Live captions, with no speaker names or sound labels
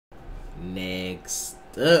Next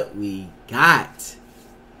up, we got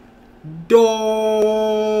Dhar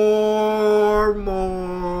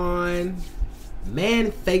Mann.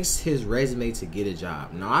 Man fakes his resume to get a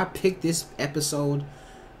job. Now, I picked this episode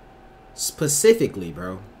specifically,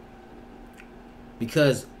 bro,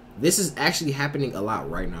 because this is actually happening a lot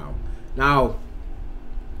right now. Now,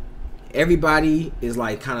 everybody is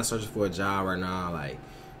like kind of searching for a job right now. Like,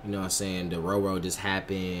 you know what I'm saying? The railroad just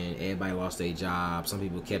happened. Everybody lost their job. Some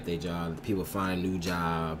people kept their job. People finding new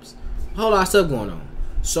jobs. A whole lot of stuff going on.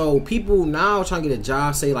 So people now trying to get a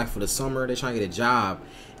job, say like for the summer, they're trying to get a job,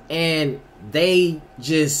 and they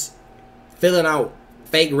just filling out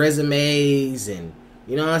fake resumes and,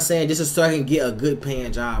 you know what I'm saying, just so I can get a good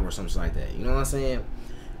paying job or something like that. You know what I'm saying?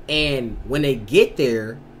 And when they get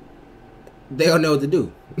there, they don't know what to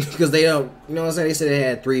do because they don't, you know what I'm saying? They said they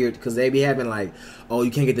had 3 years because they be having like, oh,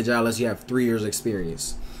 you can't get the job unless you have 3 years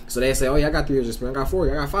experience. So they say, oh yeah, I got 3 years experience. I got 4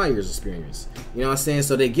 years. I got 5 years experience. You know what I'm saying?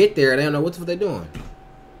 So they get there, they don't know what they're doing.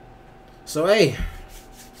 So hey,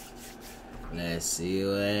 let's see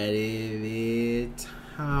what it is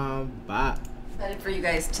about. Excited for you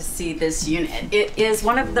guys to see this unit. It is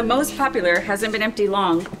one of the most popular. Hasn't been empty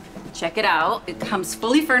long. Check it out. It comes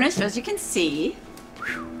fully furnished, as you can see.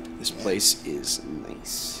 This place is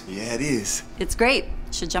nice. Yeah, it is. It's great.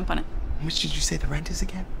 Should jump on it. How much did you say the rent is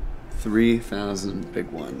again? 3,000 big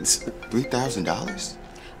ones. $3,000?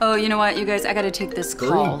 Oh, you know what, you guys? I gotta take this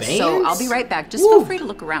call, bands? so I'll be right back. Just feel free to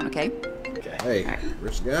look around, okay? Okay. Hey, right.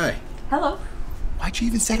 rich guy. Hello. Why'd you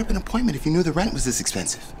even set up an appointment if you knew the rent was this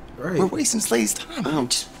expensive? Right. We're wasting Slade's time.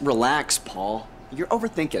 Just relax, Paul. You're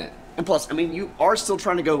overthinking it. And plus, I mean, you are still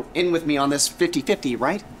trying to go in with me on this 50-50,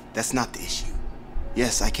 right? That's not the issue.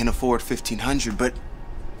 Yes, I can afford $1,500, but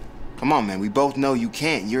come on, man. We both know you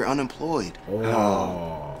can't. You're unemployed.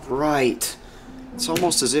 Oh. Right. It's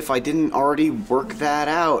almost as if I didn't already work that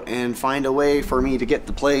out and find a way for me to get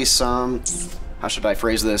the place, how should I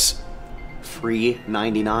phrase this? Free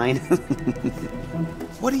 99?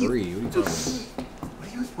 What are you? Free. What are you talking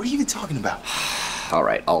about? What are you even talking about? All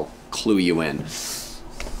right, I'll clue you in.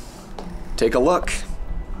 Take a look.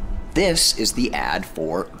 This is the ad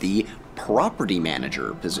for the property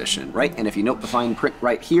manager position, right? And if you note the fine print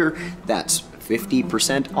right here, that's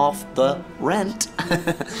 50% off the rent.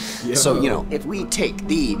 So, you know, if we take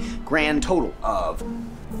the grand total of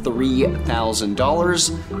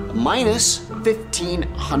 $3,000 minus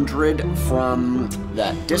 $1,500 from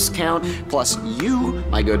that discount, plus you,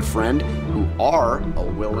 my good friend, who are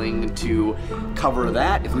willing to cover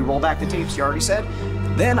that, if we roll back the tapes you already said,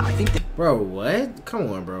 then I think that... Bro, what?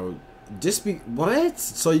 Come on, bro. Just be what?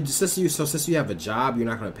 So since you have a job, you're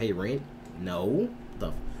not gonna pay rent? No.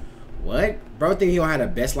 The what? Bro think he don't have the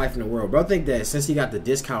best life in the world. Bro think that since he got the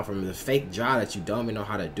discount from the fake job that you don't even know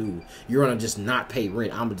how to do, you're gonna just not pay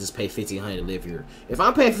rent. I'm gonna just pay $1,500 to live here. If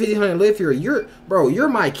I'm paying $1,500 to live here, you're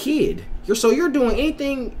my kid. You're doing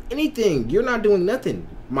anything. You're not doing nothing,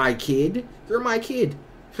 my kid. You're my kid.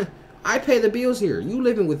 I pay the bills here. You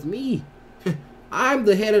living with me. I'm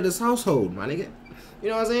the head of this household, my nigga. You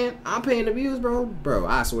know what I'm saying? I'm paying the bills, bro. Bro,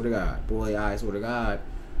 I swear to God. Boy, I swear to God.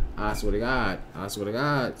 I swear to God. I swear to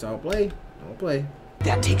God. Don't play. Don't play.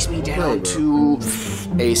 that takes me down to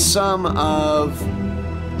a sum of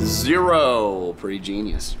 0. Pretty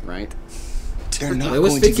genius, right? They're not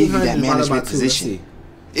going to give you that management position.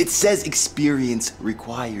 It says experience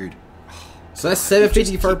required. So that's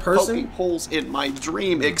 $750 per person? Poking holes in my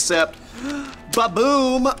dream, except,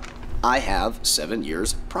 ba-boom! I have 7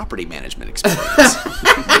 years property management experience.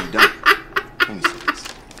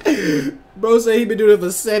 Bro said he been doing it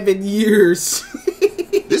for 7 years.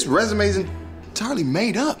 This resume is entirely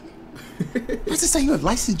made up. What's it say? You're a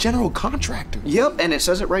licensed general contractor. Yep, and it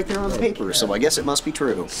says it right there on the paper, so I guess it must be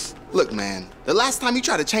true. Look, man, the last time you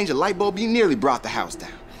tried to change a light bulb, you nearly brought the house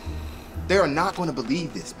down. They are not going to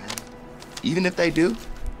believe this, man. Even if they do,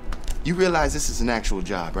 you realize this is an actual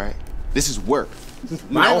job, right? This is work. I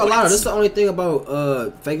ain't gonna lie, this is the only thing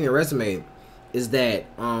about faking a resume is that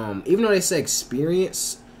even though they say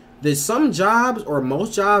experience, there's some jobs or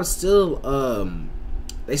most jobs still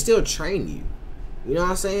they still train you. You know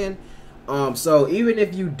what I'm saying? So even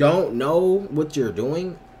if you don't know what you're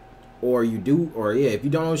doing, or you do, or yeah, if you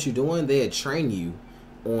don't know what you're doing, they train you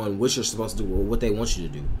on what you're supposed to do or what they want you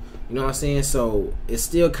to do. You know what I'm saying? So it's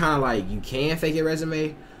still kind of like you can fake a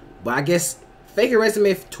resume, but I guess fake a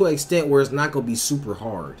resume to an extent where it's not gonna be super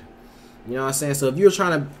hard. You know what I'm saying? So if you're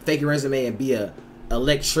trying to fake a resume and be a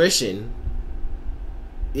electrician,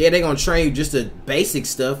 yeah, they're gonna train you just the basic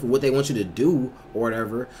stuff, what they want you to do or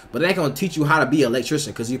whatever, but they ain't gonna teach you how to be an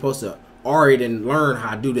electrician because you're supposed to already learn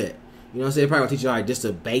how to do that. You know what I'm saying? They probably gonna teach you like just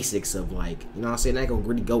the basics of like, you know what I'm saying? They ain't gonna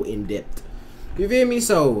really go in depth. You feel me?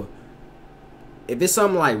 So if it's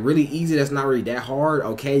something like really easy that's not really that hard,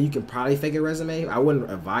 okay, you can probably fake a resume. I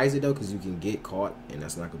wouldn't advise it though, because you can get caught and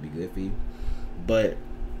that's not gonna be good for you. But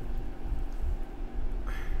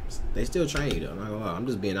they still train you though, not gonna lie. I'm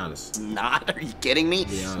just being honest. Not? Are you kidding me?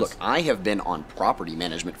 Look, I have been on property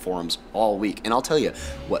management forums all week, and I'll tell you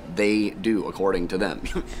what they do according to them.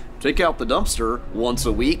 Take out the dumpster once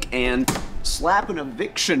a week and slap an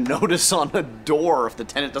eviction notice on a door if the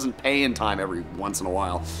tenant doesn't pay in time every once in a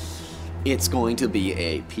while. It's going to be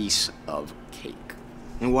a piece of cake.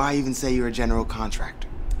 And why even say you're a general contractor?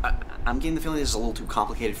 I'm getting the feeling this is a little too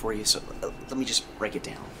complicated for you, so let me just break it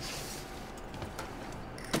down.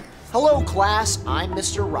 Hello, class. I'm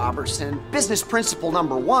Mr. Robertson. Business principle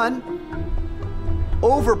number 1.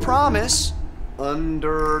 Overpromise,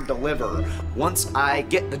 underdeliver. Once I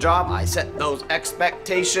get the job, I set those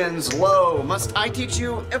expectations low. Must I teach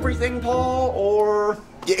you everything, Paul, or...?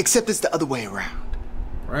 Yeah, except it's the other way around.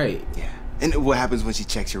 Right. Yeah. And what happens when she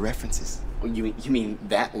checks your references? You mean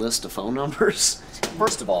that list of phone numbers?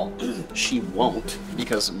 First of all, she won't,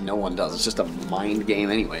 because no one does. It's just a mind game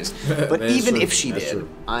anyways. But even if she did,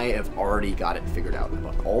 I have already got it figured out. I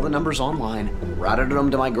put all the numbers online, routed them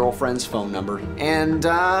to my girlfriend's phone number, and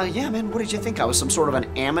yeah, man, what did you think? I was some sort of an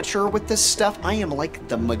amateur with this stuff? I am like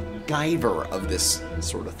the MacGyver of this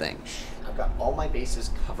sort of thing. I've got all my bases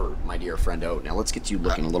covered, my dear friendo. Now let's get you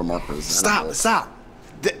looking a little more presentable. Stop.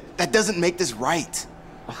 That doesn't make this right.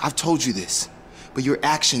 I've told you this, but your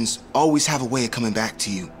actions always have a way of coming back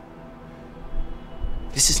to you.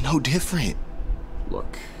 This is no different.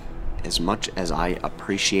 Look, as much as I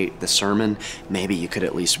appreciate the sermon, maybe you could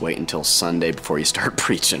at least wait until Sunday before you start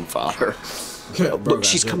preaching, Father. Look,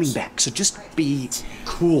 she's coming back, so just be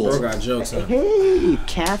cool. Bro got jokes, huh? Hey,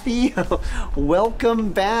 Kathy,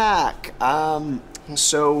 welcome back.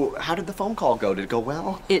 So how did the phone call go? Did it go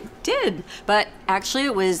well? It did, but actually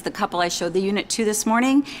it was the couple I showed the unit to this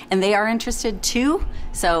morning, and they are interested too.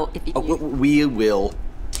 So if you... we will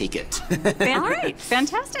take it. All right,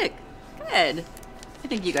 fantastic. Good. I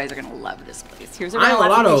think you guys are gonna love this place. Here's a I ain't real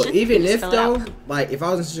gonna lie though, application. even Just if fill it though, out. like if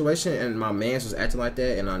I was in a situation and my man was acting like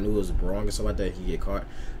that and I knew it was wrong and stuff like that, he get caught,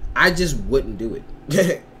 I just wouldn't do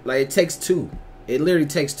it. Like it takes two. It literally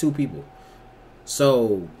takes two people.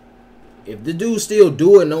 So if the dude still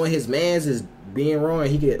do it knowing his man's is being wrong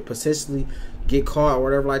and he could potentially get caught or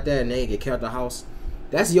whatever like that and they get kicked out the house,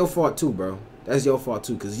 that's your fault too, bro. That's your fault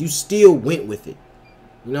too, because you still went with it.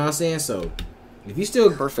 You know what I'm saying? So if you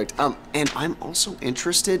still... Perfect. And I'm also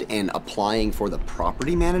interested in applying for the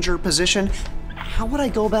property manager position. How would I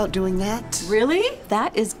go about doing that? Really?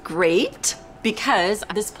 That is great, because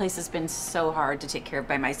this place has been so hard to take care of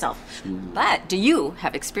by myself. But do you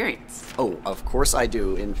have experience? Oh, of course I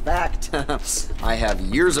do. In fact, I have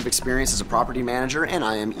years of experience as a property manager, and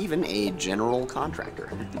I am even a general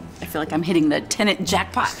contractor. I feel like I'm hitting the tenant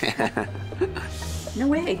jackpot. No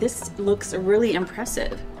way, this looks really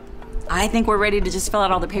impressive. I think we're ready to just fill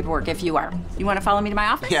out all the paperwork if you are. You want to follow me to my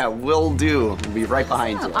office? Yeah, will do. We'll be right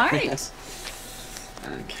behind you. All right.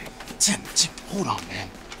 Okay. Tim, hold on, man.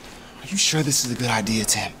 Are you sure this is a good idea,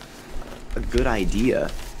 Tim? A good idea?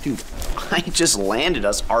 Dude, I just landed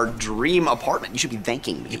us our dream apartment. You should be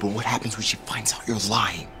thanking me. Yeah, but what happens when she finds out you're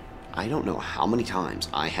lying? I don't know how many times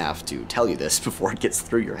I have to tell you this before it gets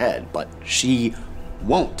through your head, but she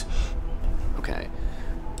won't. Okay.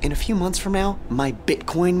 In a few months from now, my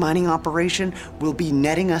Bitcoin mining operation will be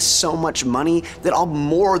netting us so much money that I'll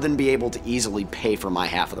more than be able to easily pay for my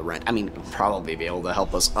half of the rent. I mean, probably be able to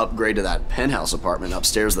help us upgrade to that penthouse apartment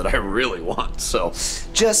upstairs that I really want. So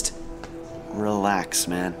just relax,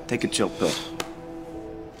 man. Take a chill pill.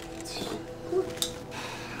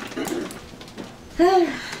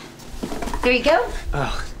 There you go.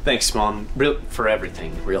 Oh, thanks, Mom. For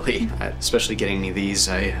everything, really. Especially getting me these.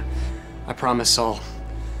 I promise I'll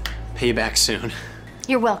pay you back soon.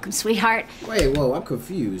 You're welcome, sweetheart. Wait, whoa, I'm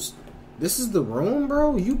confused. This is the room,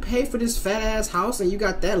 bro? You pay for this fat ass house and you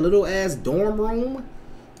got that little ass dorm room?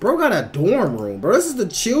 Bro got a dorm room, bro. This is the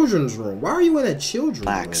children's room. Why are you in a children's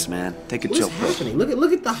Relax, room? man. Take a What's chill pill. happening?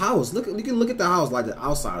 Look at the house. You can look at the house, like the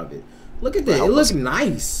outside of it. Look at that. It looks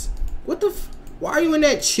nice. What the why are you in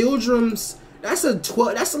that children's? That's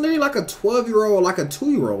literally like a 12-year-old, like a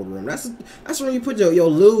 2-year-old room. That's where you put your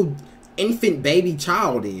little infant baby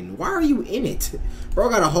child in. Why are you in it? Bro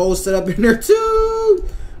got a whole setup in there too.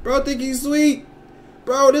 Bro think he's sweet.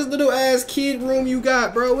 Bro, this little ass kid room you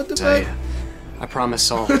got, bro. What the fuck? I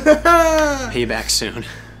promise I'll pay you back soon.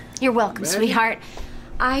 You're welcome, Man. sweetheart.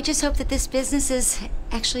 I just hope that this business is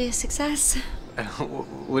actually a success.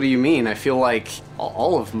 What do you mean? I feel like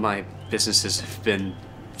all of my businesses have been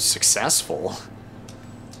successful.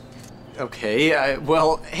 Okay,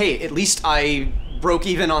 well, hey, at least I broke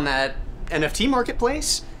even on that NFT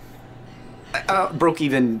marketplace. Broke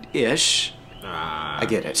even-ish. I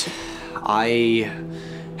get it. I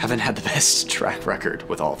haven't had the best track record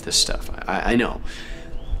with all of this stuff. I know.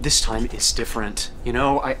 This time it's different. You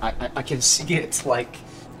know, I can see it. Like,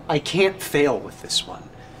 I can't fail with this one.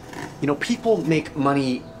 You know, people make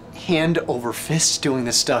money hand over fist doing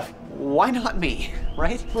this stuff. Why not me,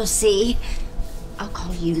 right? We'll see. I'll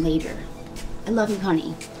call you later. I love you,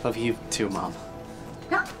 honey. Love you too, Mom.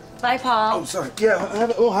 Bye, Paul. Oh, sorry. Yeah,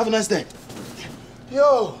 have a nice day.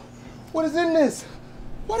 Yo, what is in this?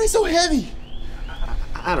 Why are they so heavy?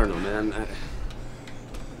 I don't know, man.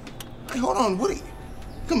 Hey, hold on, what are you...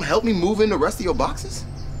 Come help me move in the rest of your boxes?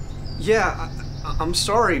 Yeah, I'm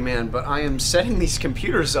sorry, man, but I am setting these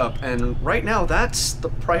computers up, and right now that's the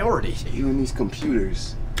priority. You and these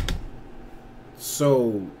computers.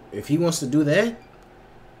 So, if he wants to do that,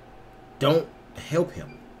 don't help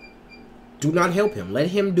him. Do not help him. Let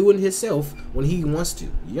him do it himself when he wants to.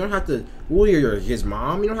 You don't have to. Well, you're his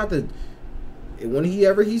mom. You don't have to.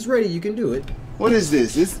 Whenever he's ready, you can do it. What is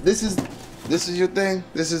this? This is your thing?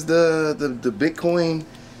 This is the Bitcoin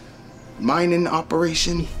mining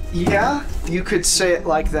operation? Yeah, you could say it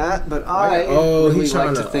like that, but I really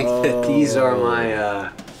like to think that these are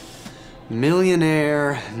my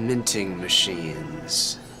millionaire minting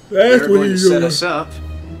machines. That's They're going to set us up.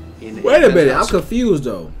 Wait a minute, I'm confused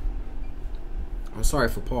though. I'm sorry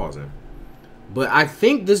for pausing, but I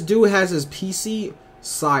think this dude has his PC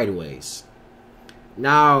sideways.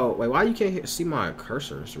 Now, wait, why you can't see my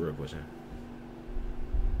cursor? It's a real question.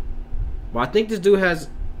 Well, I think this dude has.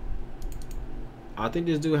 I think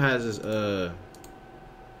this dude has his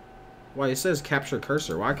Why it says capture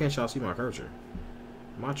cursor? Why can't y'all see my cursor?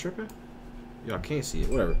 Am I tripping? Y'all can't see it.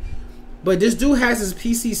 Whatever. But this dude has his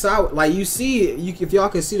PC side. Like you see, if y'all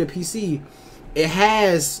can see the PC, it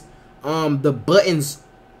has the buttons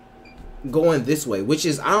going this way, which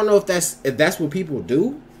is, I don't know if that's what people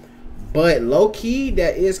do, but low key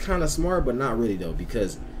that is kind of smart, but not really though,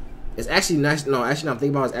 because it's actually nice. No, actually, I'm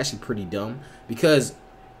thinking about it, it's actually pretty dumb, because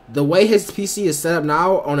the way his PC is set up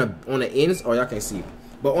now on the ends, oh y'all can't see,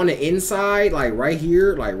 but on the inside, like right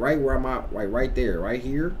here, like right where I'm at, like right there, right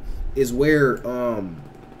here is where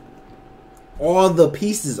all the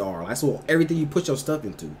pieces are. That's what everything you put your stuff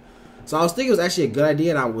into. So I was thinking it was actually a good idea,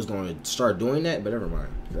 and I was going to start doing that, but never mind.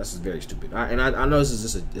 That's just very stupid. I know this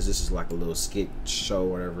is like a little skit show or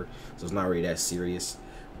whatever, so it's not really that serious.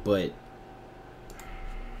 But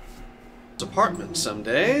apartment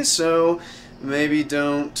someday, so maybe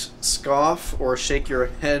don't scoff or shake your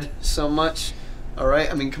head so much. All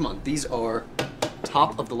right, I mean, come on, these are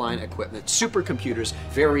top of the line equipment, supercomputers,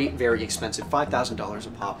 very, very expensive, $5,000 a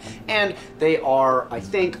pop, and they are, I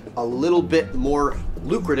think, a little bit more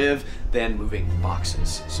lucrative than moving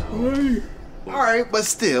boxes. So, all right, but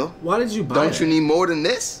still, why did you buy Don't that? you need more than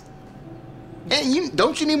this? And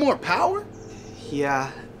don't you need more power?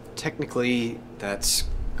 yeah, technically that's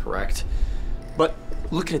correct, but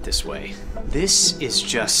look at it this way. This is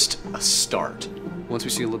just a start. Once we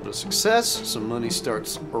see a little bit of success, some money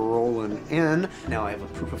starts rolling in. Now I have a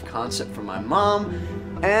proof of concept from my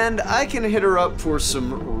mom, and I can hit her up for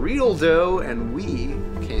some real dough, and we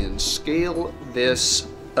can scale this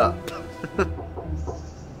up.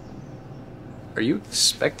 Are you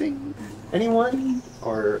expecting anyone?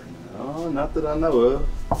 Or No, not that I know of.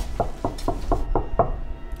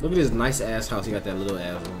 Look at this nice ass house. He got that little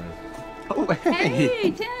ass room. oh,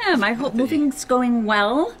 Hey, Tim. I hope moving's going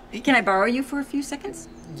well. Can I borrow you for a few seconds?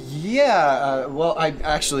 Yeah, well, I'm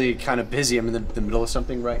actually kind of busy. I'm in the middle of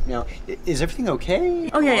something right now. Is everything okay?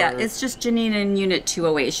 Oh, yeah. It's just Janine in Unit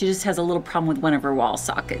 208. She just has a little problem with one of her wall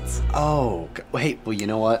sockets. Oh, wait, well, you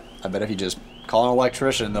know what? I bet if you just call an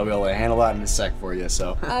electrician, they'll be able to handle that in a sec for you,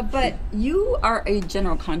 so. But you are a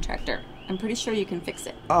general contractor. I'm pretty sure you can fix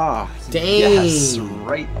it. Ah, Dang. yes,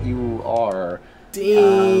 right you are.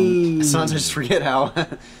 Dang. Sometimes I just forget how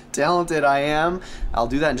talented I am. I'll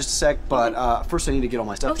do that in just a sec, but first I need to get all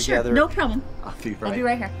my stuff together. Sure. No problem. I'll be I'll be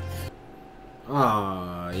right here.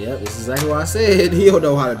 Yeah, this is exactly what I said. He don't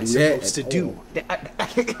know how to do that. Supposed to do.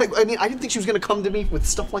 I mean, I didn't think she was gonna come to me with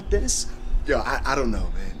stuff like this. Yo, I don't know,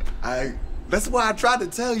 man. That's why I tried to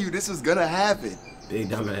tell you this was gonna happen. Big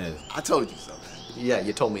dumbass. I told you so. Yeah,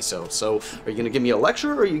 you told me so. So, are you gonna give me a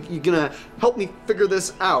lecture, or are you gonna help me figure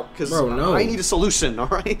this out? Because Bro, no. I need a solution. All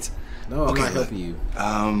right. No, I'm Okay, not look. helping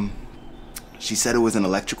you. She said it was an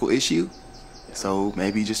electrical issue, so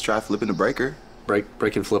maybe just try flipping the breaker.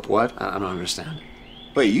 Break and flip what? I don't understand.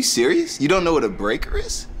 Wait, you serious? You don't know what a breaker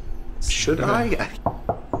is? Should I?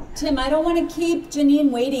 Tim, I don't want to keep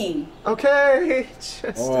Janine waiting. Okay, just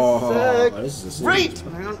a sec. This is a Right,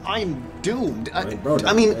 man, I'm doomed. bro,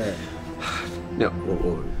 I mean, yeah. no.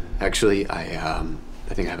 Whoa. Actually, I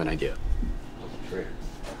think I have an idea.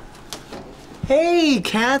 Hey,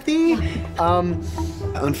 Kathy.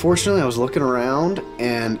 Unfortunately, I was looking around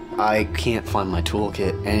and I can't find my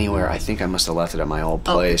toolkit anywhere. I think I must have left it at my old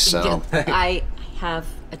place. So I have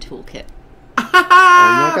a toolkit. Oh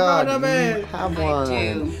my God, no, you man. have I one.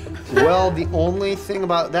 do. Well, the only thing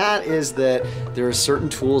about that is that there are certain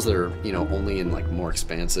tools that are, only in like more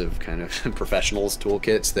expansive kind of professionals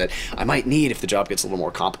toolkits that I might need if the job gets a little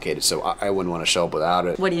more complicated. So I wouldn't want to show up without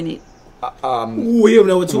it. What do you need? We don't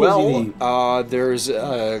know what tools you need. There's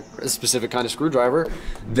a specific kind of screwdriver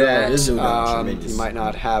that this dude you might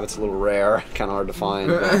not have. It's a little rare, kind of hard to find.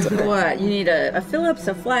 But, What? You need a Phillips,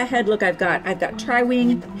 a flathead. Look, I've got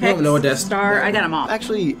Tri-Wing, Hex, know what that's- Star. I got them all.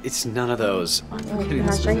 actually, it's none of those. Oh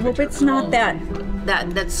gosh, I hope it's not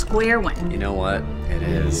that square one. You know what? It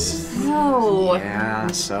is. No. Yeah.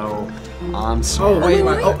 So I'm sorry.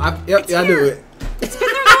 Oh wait, I knew it. It's been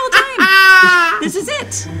there the whole time. This is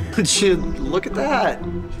it. Would you look at that?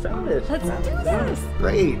 She found it. Let's do this.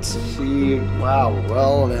 Great. Wow.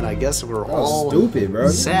 Well, then I guess we're all Stupid, bro.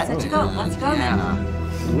 set. Let's go. Let's go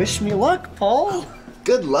then. Wish me luck, Paul.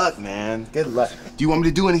 Good luck, man. Good luck. Do you want me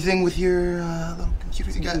to do anything with your little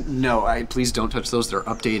computers you got? No, please don't touch those. They're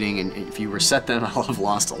updating, and if you reset them, I'll have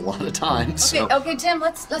lost a lot of time. So. Okay, Tim,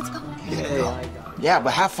 let's go. Yeah,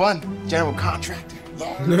 but have fun. General contractor.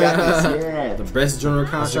 The best general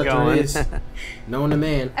contractor is known to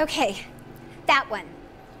man. Okay, that one.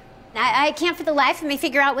 I can't for the life of me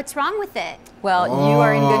figure out what's wrong with it. Well, you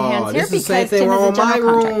are in good hands here This is the same because thing Tim wrong is a with my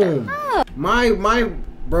general contractor. room. My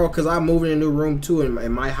bro, cause I'm moving in a new room too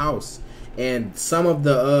in my house, and some of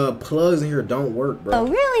the plugs in here don't work, bro. Oh,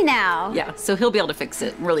 really now? Yeah, so he'll be able to fix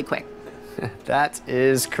it really quick. That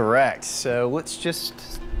is correct. So let's just.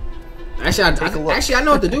 Actually, I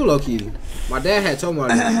know what to do, low key. My dad had told me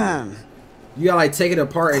about it. You gotta like take it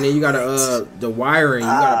apart, and then you gotta the wiring. You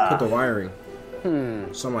gotta put the wiring.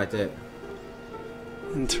 Something like that.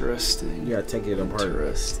 Interesting. You gotta take it apart.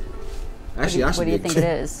 Interesting. Actually, I should What do you be think it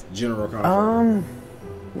is? general contractor.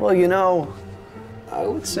 Well, I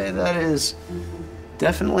would say that is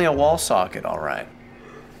definitely a wall socket, all right.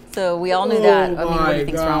 So we all knew that. I mean, what do my you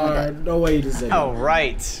think's wrong with it? God. No way you just said Oh,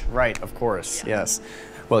 right, of course, yes.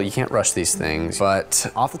 Well, you can't rush these things, but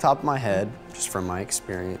off the top of my head, just from my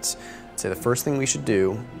experience, I'd say the first thing we should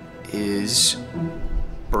do is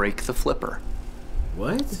break the flipper.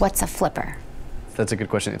 What? What's a flipper? That's a good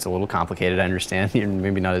question. It's a little complicated, I understand. You're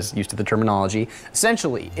maybe not as used to the terminology.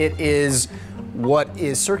 Essentially, it is what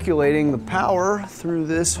is circulating the power through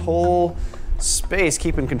this whole space,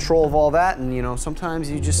 keeping control of all that, and sometimes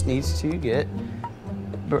you just need to get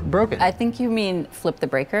broken. I think you mean flip the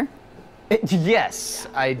breaker. Yes,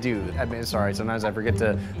 I do. I mean, sorry, sometimes I forget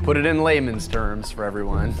to put it in layman's terms for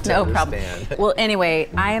everyone to No problem. understand. Well, anyway,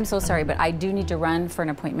 I am so sorry, but I do need to run for an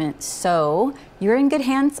appointment. So you're in good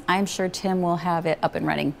hands. I'm sure Tim will have it up and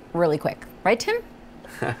running really quick. Right, Tim?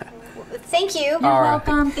 Thank you. You're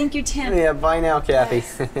welcome. Thank you, Tim. Yeah, bye now, Kathy.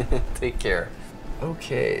 Take care.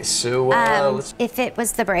 Okay, so let's... If it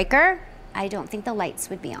was the breaker, I don't think the lights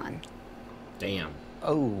would be on. Damn.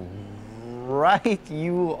 Oh, right,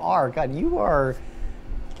 you are. God, you are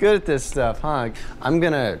good at this stuff, huh? I'm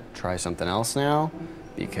gonna try something else now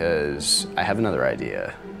because I have another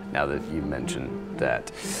idea now that you mentioned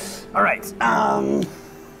that. All right,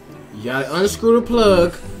 You gotta unscrew the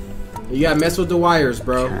plug. You gotta mess with the wires,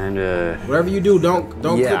 bro. kinda... Whatever you do, don't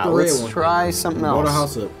clip Yeah, the red let's one. try something else. Blow the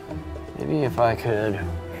house up. Maybe if I could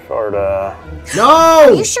sort of... No!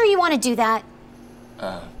 Are you sure you want to do that?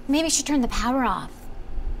 Maybe you should turn the power off.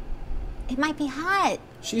 It might be hot.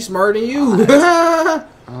 She's smarter than you. I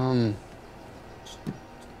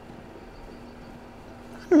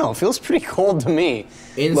don't know, it feels pretty cold to me.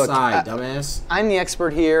 Inside, Look, dumbass. I'm the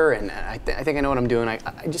expert here, and I think I know what I'm doing. I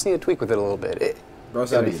just need to tweak with it a little bit. Bro,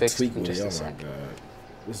 it's gotta gotta be be fixed tweaking in with just it. a Oh my sec. god.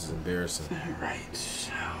 This is embarrassing. Right,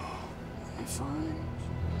 so... Fine.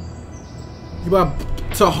 You about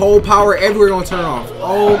to hold power everywhere gonna turn off.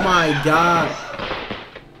 Oh my god.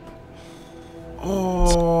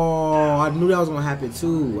 Oh, I knew that was gonna happen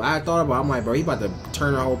too. I thought about it. I'm like, bro, he about to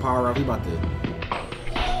turn the whole power off. He about to.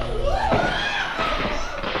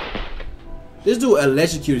 This dude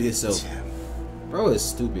electrocuted himself. Bro is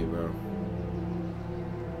stupid, bro.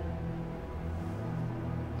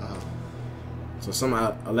 So some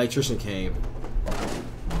electrician came.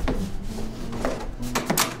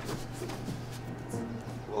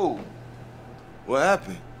 Whoa. What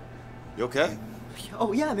happened? You okay?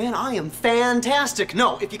 Oh yeah, man, I am fantastic.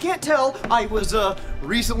 No, if you can't tell, I was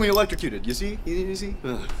recently electrocuted. You see? You see?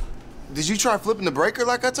 Ugh. Did you try flipping the breaker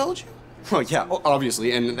like I told you? Well, yeah,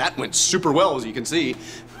 obviously, and that went super well, as you can see.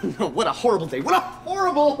 What a horrible day. What a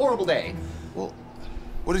horrible, horrible day. Well,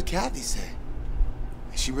 what did Kathy say?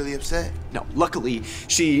 Is she really upset? No, luckily,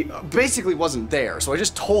 she basically wasn't there, so I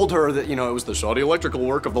just told her that, you know, it was the shoddy electrical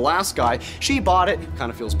work of the last guy. She bought it,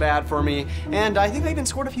 kind of feels bad for me, and I think I even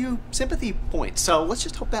scored a few sympathy points, so let's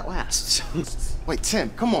just hope that lasts. Wait, Tim,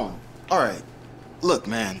 come on. All right, look,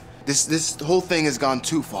 man, this whole thing has gone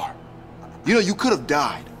too far. You know, you could have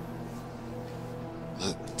died.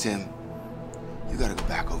 Look, Tim, you gotta go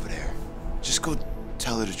back over there. Just go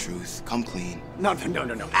tell her the truth. Come clean. No.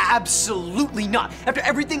 Absolutely not. After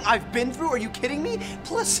everything I've been through, are you kidding me?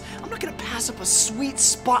 Plus, I'm not gonna pass up a sweet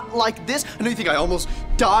spot like this. I know you think I almost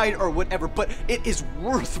died or whatever, but it is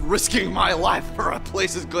worth risking my life for a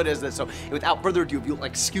place as good as this. So, without further ado, if you'll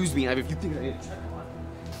excuse me, if you think I need to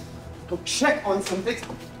go check on some things.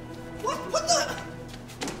 What the?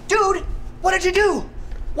 Dude, what did you do?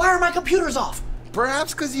 Why are my computers off?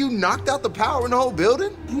 Perhaps because you knocked out the power in the whole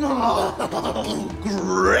building? Oh,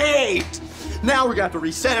 great! Now we're gonna have to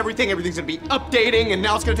reset everything, everything's gonna be updating, and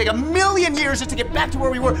now it's gonna take 1,000,000 years just to get back to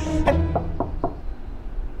where we were. And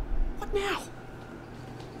what now?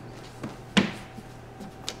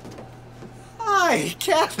 Hi,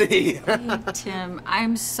 Kathy. Hey, Tim,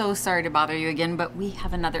 I'm so sorry to bother you again, but we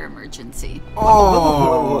have another emergency.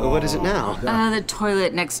 Oh, what is it now? The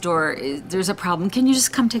toilet next door, there's a problem. Can you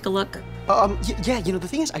just come take a look? Yeah, you know, the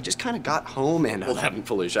thing is, I just kind of got home and I haven't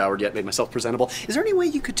fully showered yet, made myself presentable. Is there any way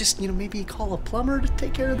you could just, you know, maybe call a plumber to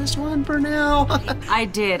take care of this one for now? I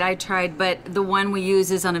did, I tried, but the one we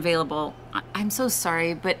use is unavailable. I'm so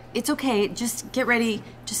sorry, but it's okay. Just get ready.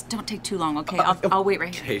 Just don't take too long, okay? I'll wait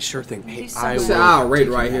right here. Okay, sure thing. Hey, I will. I'll wait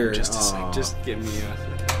right here. Just a sec. Just give me a...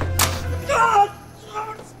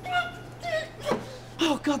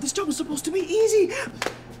 Oh, God, this job was supposed to be easy.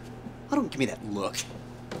 Oh, don't give me that look.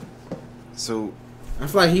 So, I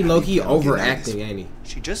feel like he low-key overacting, ain't he?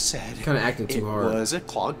 She just said Kind of acting too hard. It was a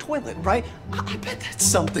clogged toilet, right? I bet that's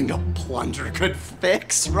something a plunger could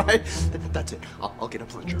fix, right? That's it. I'll get a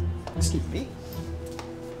plunger. Excuse me.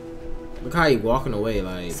 Look how he walking away,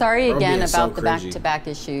 like. Sorry bro again being so about the cringy. back-to-back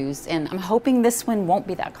issues, and I'm hoping this one won't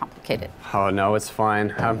be that complicated. Oh, no, it's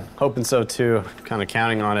fine. I'm hoping so, too. Kind of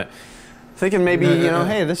counting on it. Thinking maybe, you know,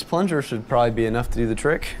 hey, this plunger should probably be enough to do the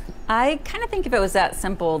trick. I kind of think if it was that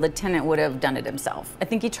simple, the tenant would have done it himself. I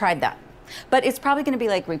think he tried that. But it's probably going to be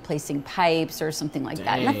like replacing pipes or something like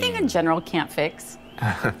that. Nothing in general can't fix.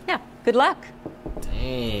 Yeah, good luck.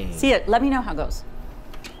 Dang. See it. Let me know how it goes.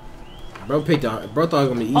 Bro thought it was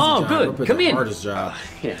gonna be easy. Oh, job. good. Bro picked Come the in. hardest job.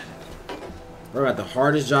 Yeah. Bro got the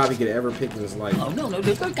hardest job he could ever pick in his life. Oh, no, look,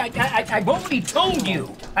 I've already told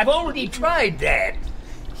you. I've already tried that.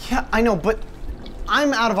 Yeah, I know, but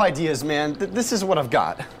I'm out of ideas, man. This is what I've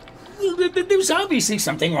got. Well, there's obviously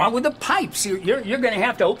something wrong with the pipes. You're going to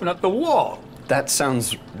have to open up the wall. That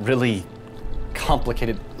sounds really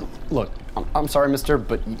complicated. Look, I'm sorry, mister,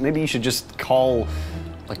 but maybe you should just call,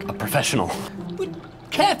 like, a professional. But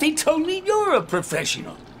Kathy told me you're a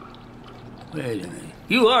professional. Wait a minute.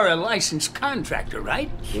 You are a licensed contractor, right?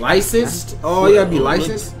 Licensed? Oh, you gotta be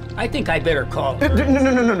licensed? I think I better call her.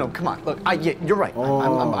 No, come on. Look, yeah, you're right.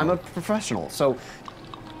 I'm a professional, so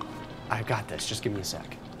I got this. Just give me a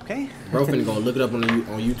sec, okay? Bro finna go look it up on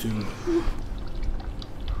YouTube.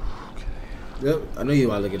 Yep, I knew you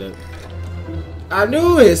would look it up. I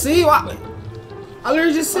knew it. See, I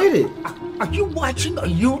literally just said it. Are you watching a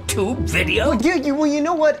YouTube video? Well, you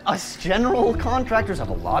know what? Us general contractors have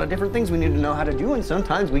a lot of different things we need to know how to do, and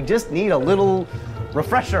sometimes we just need a little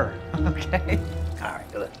refresher, okay? All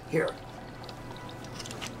right, look, here.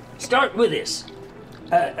 Start with this.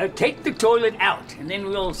 Take the toilet out, and then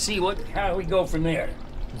we'll see how we go from there.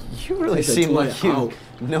 You really Take the seem like toilet you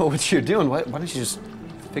out. know what you're doing. Why don't you just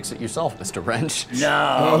fix it yourself, Mr. Wrench?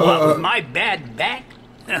 No, with my bad back,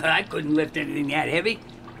 I couldn't lift anything that heavy.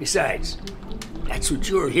 Besides, that's what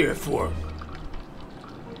you're here for.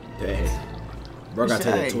 Dang. Bro gotta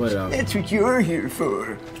take the toilet out. That's what you're here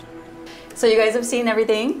for. So you guys have seen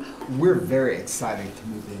everything? We're very excited to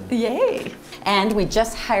move in. Yay. And we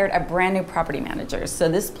just hired a brand new property manager. So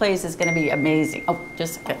this place is gonna be amazing. Oh,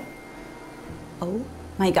 just a second. Oh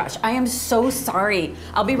my gosh, I am so sorry.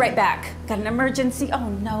 I'll be right back. Got an emergency? Oh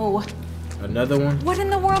no. Another one? What in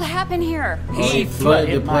the world happened here? He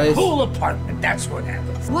flooded my whole apartment. That's what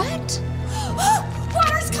happened. What?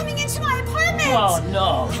 Water's coming into my apartment! Oh,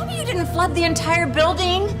 no. Tell me you didn't flood the entire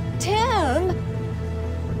building. Tim!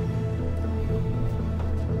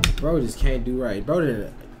 Bro just can't do right. Bro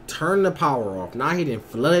didn't turned the power off. Now he didn't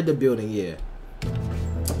flood the building. Yeah.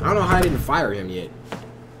 I don't know how they didn't fire him yet.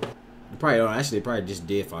 They probably don't. Actually, they probably just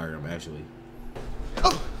did fire him. Actually.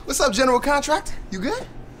 Oh, what's up, General Contract? You good?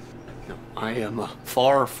 No, I am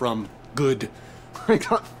far from good. I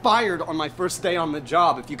got fired on my first day on the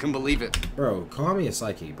job, if you can believe it. Bro, call me a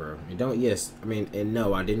psyche, bro. And don't, yes, I mean, and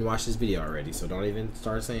no, I didn't watch this video already, so don't even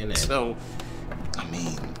start saying that. So, I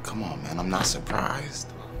mean, come on, man. I'm not surprised.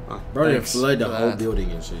 Bro, they flood the whole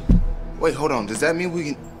building and shit. Wait, hold on. Does that mean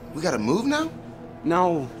we gotta move now?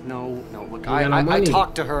 No. Look, I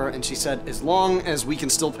talked to her, and she said as long as we can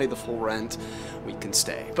still pay the full rent, we can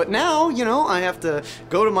stay. But now, you know, I have to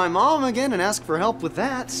go to my mom again and ask for help with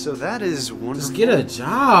that, so that is wonderful. Just get a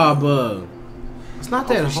job. It's not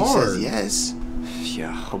that hard. She says yes.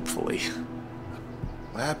 Yeah, hopefully.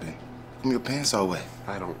 What happened? Your pants all wet.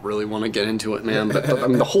 I don't really want to get into it, man, but I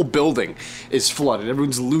mean, the whole building is flooded.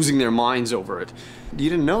 Everyone's losing their minds over it.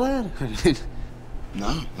 You didn't know that?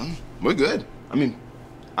 No, we're good. I mean,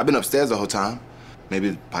 I've been upstairs the whole time. Maybe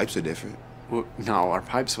the pipes are different. Well, no, our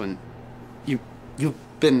pipes went... You've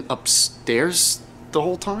been upstairs the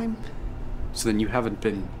whole time? So then you haven't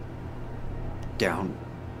been down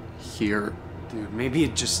here? Dude, maybe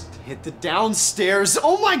it just hit the downstairs.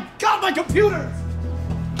 Oh my god, my computer!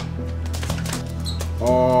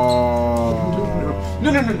 Oh.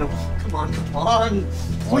 No. Come on. All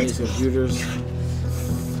these computers.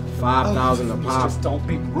 5,000 a pop. Just don't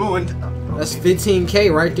be ruined. That's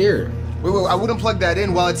 15K right there. Wait, I wouldn't plug that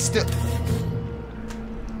in while it's still...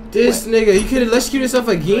 This nigga, you could have rescued yourself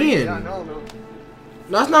again. Yeah, no. No,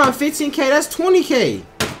 that's not 15K, that's 20K.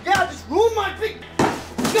 Yeah, just ruin my thing.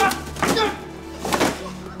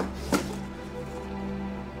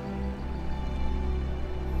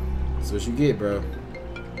 That's what you get, bro.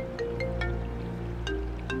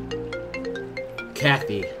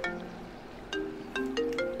 Kathy.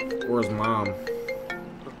 Where's mom?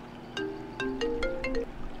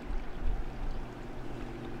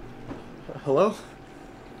 Hello?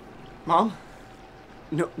 Mom?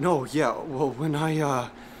 No, yeah, well, when I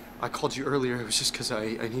called you earlier, it was just because I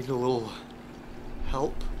needed a little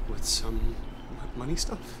help with some money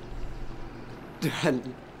stuff.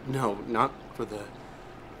 And no, not for the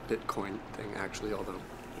Bitcoin thing, actually, although,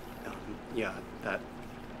 yeah, that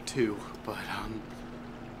too, but, I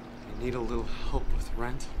need a little help with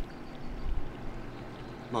rent.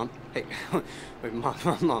 Mom, hey, wait, Mom,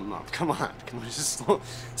 come on, just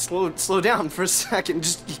slow down for a second.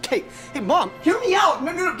 Just, hey, Mom, hear me out.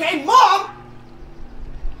 No, hey, Mom!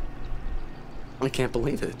 I can't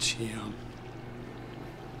believe it. She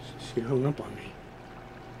hung up on me.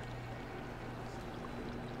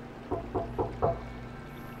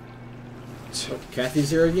 So, Kathy's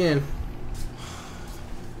here again.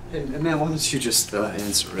 Hey, man, why don't you just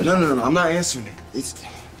answer it? No, I'm not answering it.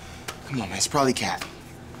 Come on, man, it's probably Kat.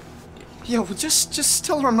 Yeah, well, just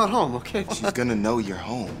tell her I'm not home, okay? She's gonna know you're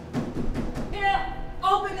home. Yeah,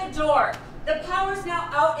 open the door. The power's now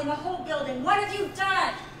out in the whole building. What have you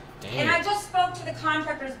done? Damn. And I just spoke to the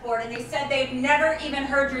contractors board, and they said they've never even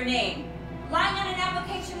heard your name. Lying on an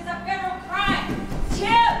application is a federal crime.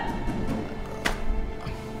 Chip!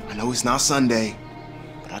 I know it's not Sunday,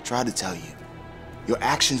 but I tried to tell you. Your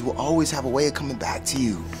actions will always have a way of coming back to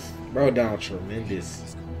you. Bro, down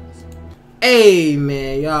tremendous. Hey,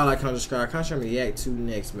 man, y'all like, comment, subscribe. Comment, share me, react to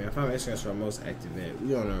next, man. Find my Instagram for our most active at.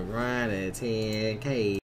 We on a grind at 10K.